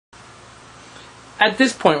At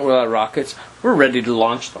this point with our rockets, we're ready to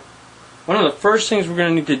launch them. One of the first things we're going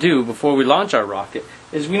to need to do before we launch our rocket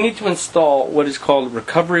is we need to install what is called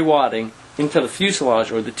recovery wadding into the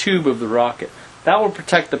fuselage or the tube of the rocket. That will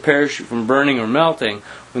protect the parachute from burning or melting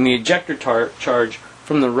when the ejector charge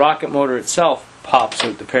from the rocket motor itself pops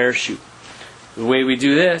out the parachute. The way we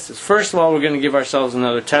do this is, first of all, we're going to give ourselves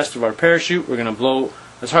another test of our parachute. We're going to blow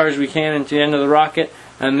as hard as we can into the end of the rocket,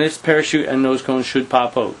 and this parachute and nose cone should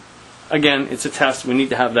pop out. Again, it's a test. We need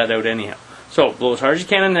to have that out anyhow. So, blow as hard as you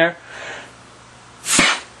can in there.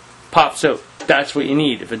 Pops out. That's what you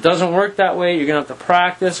need. If it doesn't work that way, you're going to have to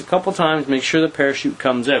practice a couple times, make sure the parachute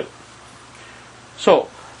comes out. So,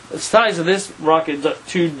 the size of this rocket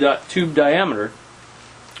tube diameter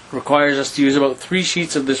requires us to use about 3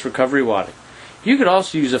 sheets of this recovery wadding. You could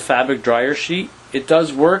also use a fabric dryer sheet. It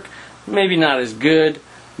does work. Maybe not as good,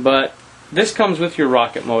 but this comes with your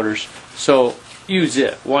rocket motors, so use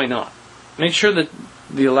it. Why not? Make sure that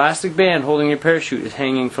the elastic band holding your parachute is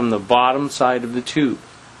hanging from the bottom side of the tube.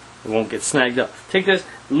 It won't get snagged up. Take this,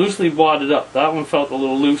 loosely wad it up. That one felt a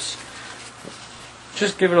little loose.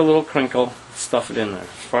 Just give it a little crinkle, stuff it in there. As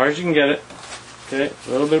far as you can get it. Okay, a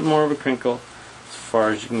little bit more of a crinkle, as far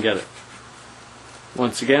as you can get it.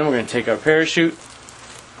 Once again, we're going to take our parachute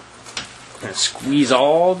and squeeze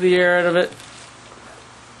all the air out of it.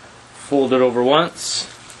 Fold it over once.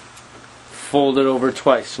 Fold it over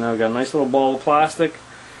twice. Now we've got a nice little ball of plastic.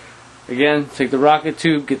 Again, take the rocket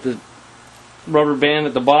tube, get the rubber band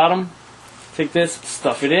at the bottom. Take this,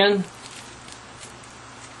 stuff it in.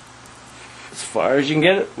 As far as you can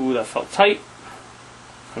get it. Ooh, that felt tight.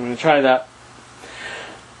 I'm going to try that.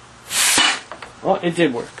 Well, it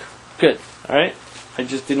did work. Good. Alright. I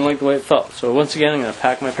just didn't like the way it felt. So once again, I'm going to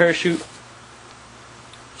pack my parachute.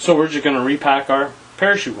 So we're just going to repack our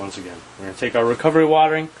parachute once again. We're going to take our recovery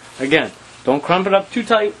wadding. Again, don't crump it up too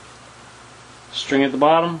tight. String at the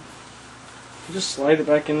bottom. Just slide it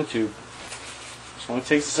back in the tube. This only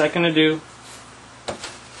takes a second to do.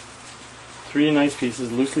 3 nice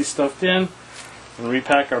pieces loosely stuffed in. And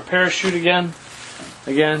repack our parachute again.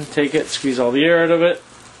 Again, take it, squeeze all the air out of it.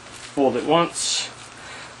 Fold it once.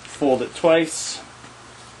 Fold it twice.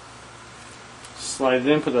 Slide it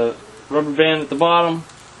in, put a rubber band at the bottom.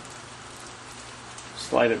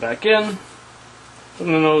 Slide it back in. Put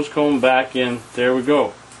the nose cone back in. There we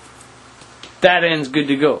go. That end's good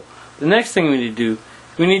to go. The next thing we need to do,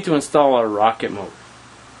 we need to install our rocket motor.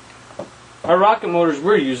 Our rocket motors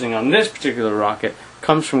we're using on this particular rocket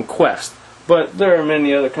comes from Quest, but there are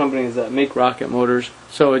many other companies that make rocket motors,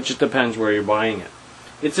 so it just depends where you're buying it.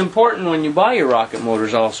 It's important when you buy your rocket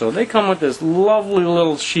motors also, they come with this lovely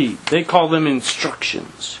little sheet. They call them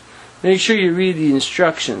instructions. Make sure you read the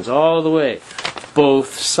instructions all the way,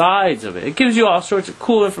 both sides of it. It gives you all sorts of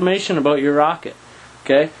cool information about your rocket.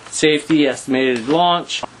 Okay? Safety, estimated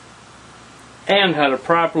launch, and how to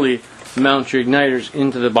properly mount your igniters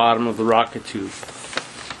into the bottom of the rocket tube.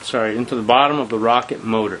 Sorry, into the bottom of the rocket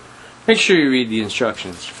motor. Make sure you read the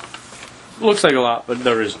instructions. Looks like a lot, but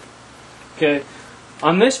there isn't. Okay?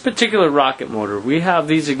 On this particular rocket motor, we have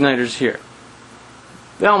these igniters here.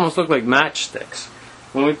 They almost look like matchsticks.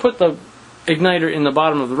 When we put the igniter in the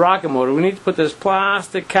bottom of the rocket motor, we need to put this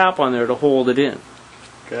plastic cap on there to hold it in.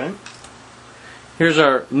 Okay? Here's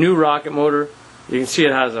our new rocket motor. You can see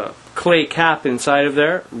it has a clay cap inside of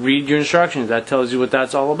there. Read your instructions. That tells you what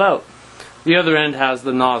that's all about. The other end has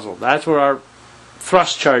the nozzle. That's where our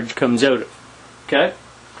thrust charge comes out of. Okay?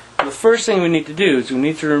 The first thing we need to do is we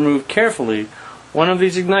need to remove carefully one of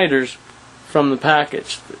these igniters from the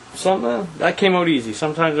package. That came out easy.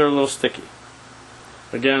 Sometimes they're a little sticky.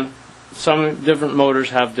 Again, some different motors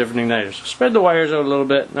have different igniters. So spread the wires out a little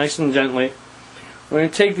bit, nice and gently. We're going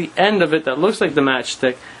to take the end of it that looks like the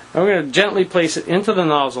matchstick, and we're going to gently place it into the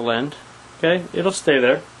nozzle end. Okay, it'll stay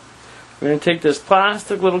there. We're going to take this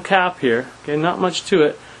plastic little cap here. Okay, not much to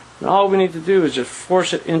it. And all we need to do is just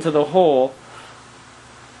force it into the hole.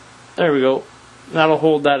 There we go. That'll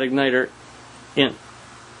hold that igniter in.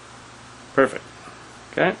 Perfect.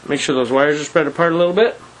 Okay, make sure those wires are spread apart a little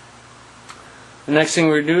bit. The next thing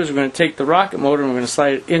we're going to do is we're going to take the rocket motor and we're going to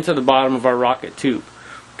slide it into the bottom of our rocket tube.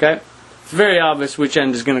 Okay? It's very obvious which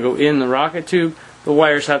end is going to go in the rocket tube. The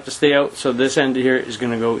wires have to stay out, so this end here is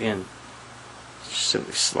going to go in. Just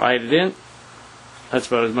simply slide it in. That's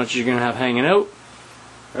about as much as you're going to have hanging out.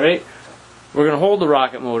 Alright? We're going to hold the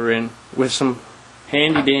rocket motor in with some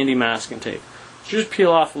handy dandy masking tape. So just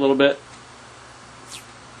peel off a little bit.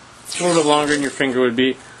 It's a little bit longer than your finger would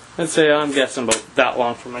be. Let's say I'm guessing about that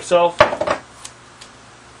long for myself.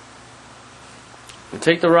 And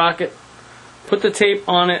take the rocket, put the tape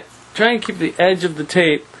on it, try and keep the edge of the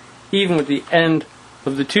tape even with the end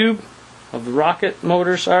of the tube. of the rocket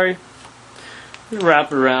motor, sorry. Just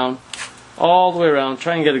wrap it around, all the way around.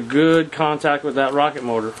 Try and get a good contact with that rocket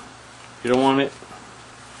motor. You don't want it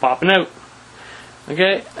popping out.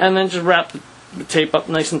 Okay, and then just wrap the tape up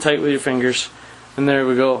nice and tight with your fingers. And there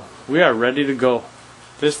we go. We are ready to go.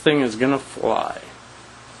 This thing is gonna fly.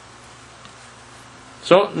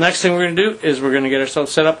 So, next thing we're going to do is we're going to get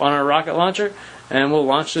ourselves set up on our rocket launcher and we'll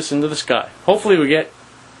launch this into the sky. Hopefully we get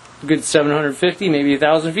a good 750, maybe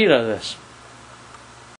 1,000 feet out of this.